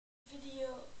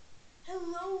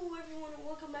Hello everyone and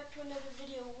welcome back to another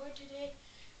video where today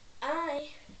I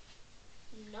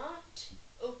am not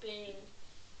opening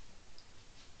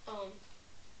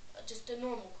just a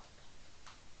normal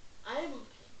card. I am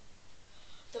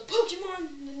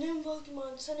opening the new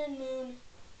Pokemon Sun and Moon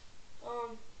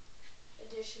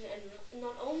edition, and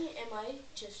not only am I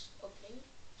just opening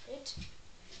it,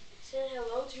 say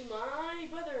hello to my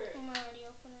brother. I'm already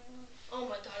opening. Oh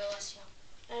my god, Alessio.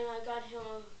 And I got him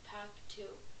a pack too.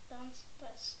 Bounce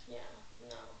best. Yeah,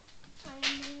 no. I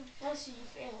know. Alessio, you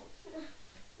failed.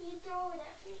 You throw it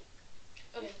at me.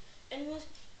 Okay, anyways,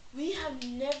 we have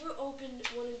never opened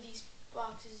one of these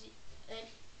boxes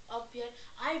up yet.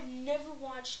 I've never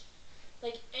watched,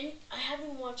 I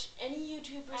haven't watched any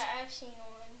YouTubers. I've seen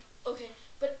one. Okay,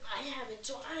 but I haven't,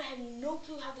 so I have no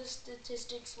clue how the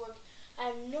statistics work. I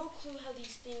have no clue how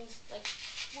these things,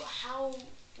 how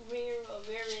rare a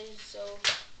rare is, so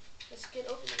let's get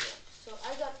opening it. So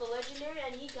I got the legendary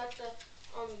and he got the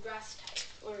grass type,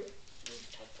 or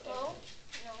leaf type. Well,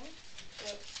 no.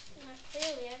 Right. Not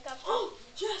clearly, I got... Oh,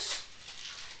 yes!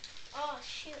 Oh,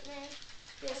 shoot, man.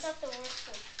 Yes. I got the worst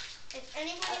one. If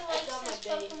anybody likes this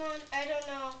Pokemon, I don't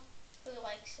know who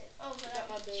likes it. Oh, but I got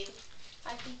my babe.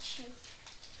 I beat you.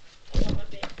 I got my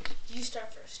babe. You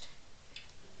start first.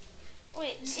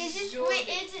 Wait, is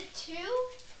it two?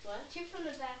 What? Two from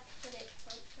the back. Put it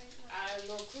right now. I have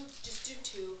no clue. Just do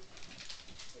two.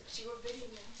 It's your video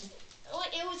now. Oh,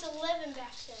 it was 11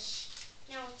 back then.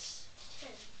 Now it's 10.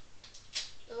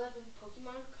 11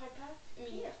 Pokemon card pack?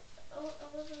 Yeah,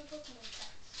 11 Pokemon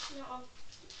packs. No,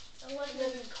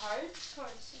 11 cards?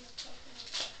 Cards in the Pokemon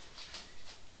pack.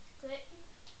 Good.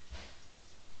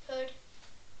 Third.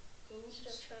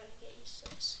 Still trying to get used to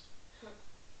this. Huh.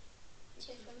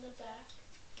 Two from the back.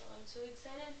 Oh, I'm so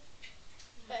excited.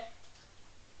 Okay.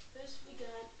 First we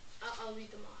got, I'll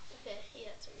read them off. Okay,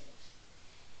 yeah, it's a reading.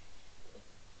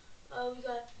 We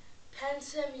got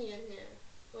Pansemian there.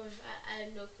 Or I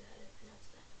have no clue how to pronounce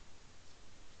that.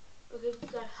 Okay, we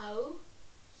got Hau.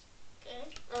 Okay.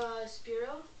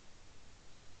 Spearow.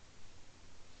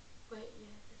 Wait,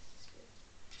 yeah, this is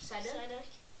Spearow. Psyduck.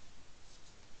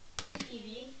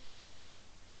 Eevee.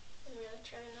 I'm really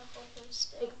trying to hold them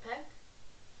still. Pigpeck.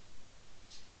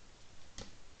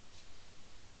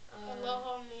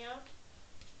 Aloha Meow.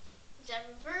 Is that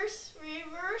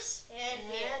reverse? And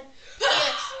GX.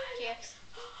 GX.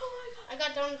 Oh my god. I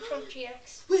got Donald Trump GX.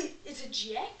 Wait, it's a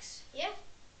GX? Yeah.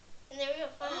 And there we go.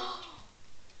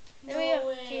 No there we go.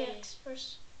 way. GX.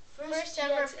 First GX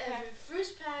ever pack.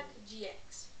 First pack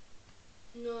GX.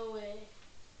 No way.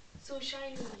 So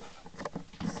shiny.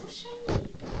 So shiny.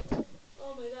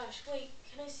 Oh my gosh. Wait,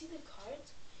 can I see the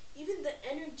cards? Even the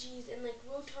energies and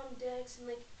Rotom Dex and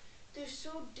they're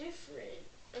so different.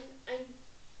 I'm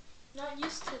not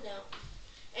used to them.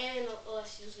 And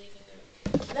Alessio's leaving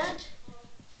the room. That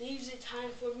leaves it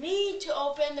time for me to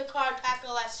open the card pack,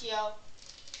 Alessio.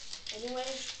 Anyway,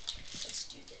 let's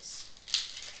do this.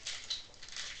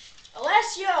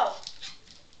 Alessio!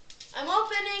 I'm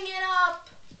opening it up!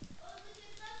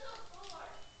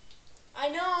 I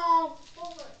know!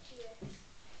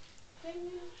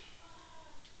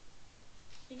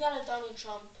 You got a Donald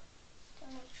Trump.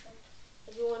 Donald Trump.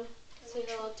 Everyone, say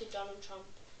hello to Donald Trump.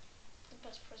 The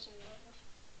best president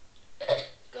ever.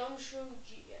 Gumshoe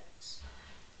GX.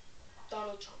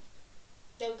 Donald Trump.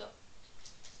 There we go.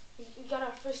 We got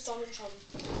our first Donald Trump.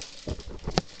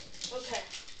 Okay,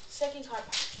 second card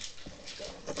pack.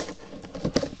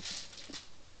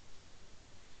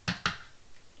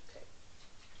 Okay.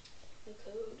 The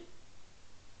code.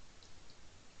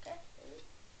 Okay.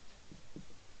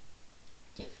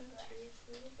 Two from the back. Two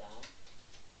from the back.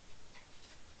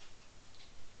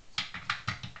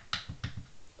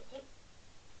 Okay.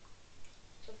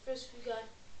 So first we got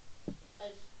a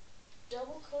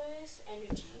double colorless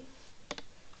energy.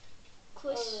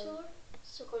 Corsola.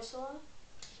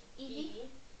 Eevee.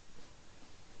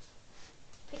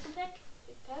 Pigpeck.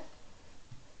 Pigpeck.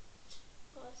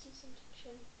 Oh, I see some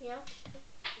tension. Meow.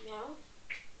 Meow.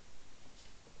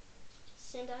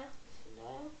 Sandile.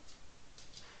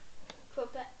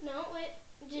 Crobat. No, wait.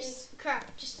 Just crab.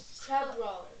 Just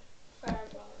Crabrawler.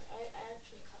 Crabrawler. I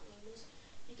actually caught one of this.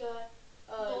 You got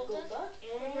Golduck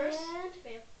and reverse.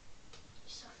 Bam.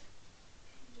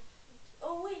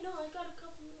 Oh wait, no, I got a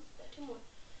couple more. Two more.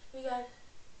 We got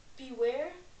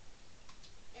Beware.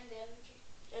 And the energy.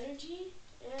 Energy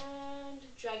and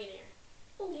Dragonair.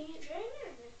 Oh, dang it,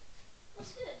 Dragonair.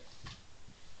 That's good.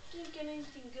 Didn't get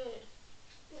anything good.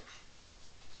 Yeah.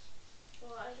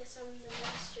 Well, I guess I'm the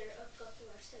master of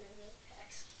Pokemon Center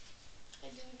packs. I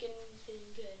didn't get anything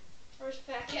good. First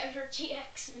pack ever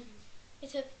GX. Mm-hmm.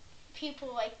 It's a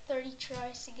people like 30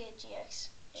 tries to get GX.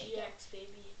 GX,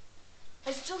 baby.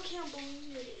 I still can't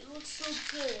believe it. It looks so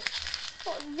good.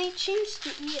 Well, they changed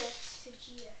the EX to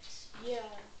GX.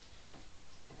 Yeah.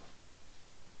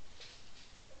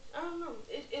 I don't know.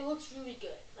 It looks really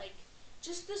good. Like,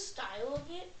 just the style of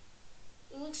it.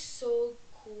 It looks so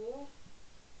cool.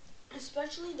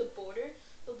 Especially the border,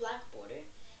 the black border.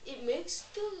 It makes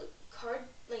the card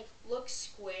like look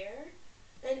square,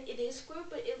 and it is square,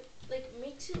 but it like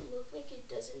makes it look like it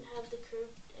doesn't have the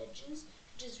curved edges,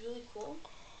 which is really cool.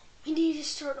 We need to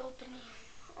start opening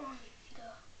on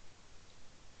the.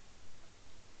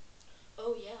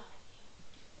 Oh yeah.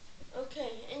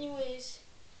 Okay. Anyways,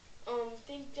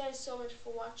 thank you guys so much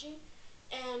for watching,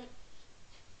 and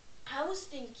I was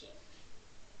thinking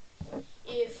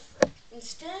if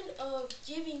instead of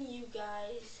giving you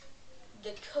guys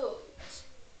the codes,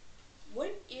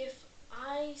 what if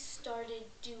I started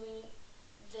doing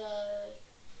the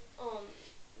um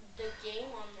the game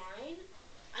online?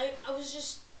 I was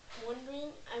just wondering.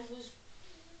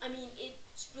 I mean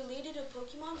it's related to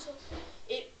Pokemon, so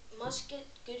it must get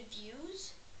good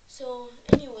views. So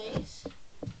anyways,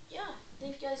 yeah,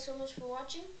 thank you guys so much for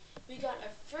watching. We got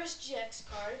our first GX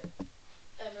card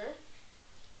ever.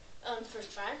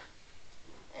 First try.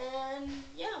 And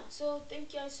yeah, so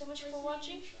thank you guys so much for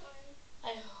watching.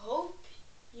 I hope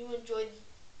you enjoyed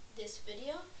this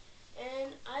video,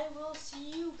 and I will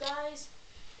see you guys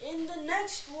in the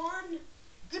next one.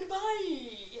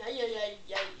 Goodbye.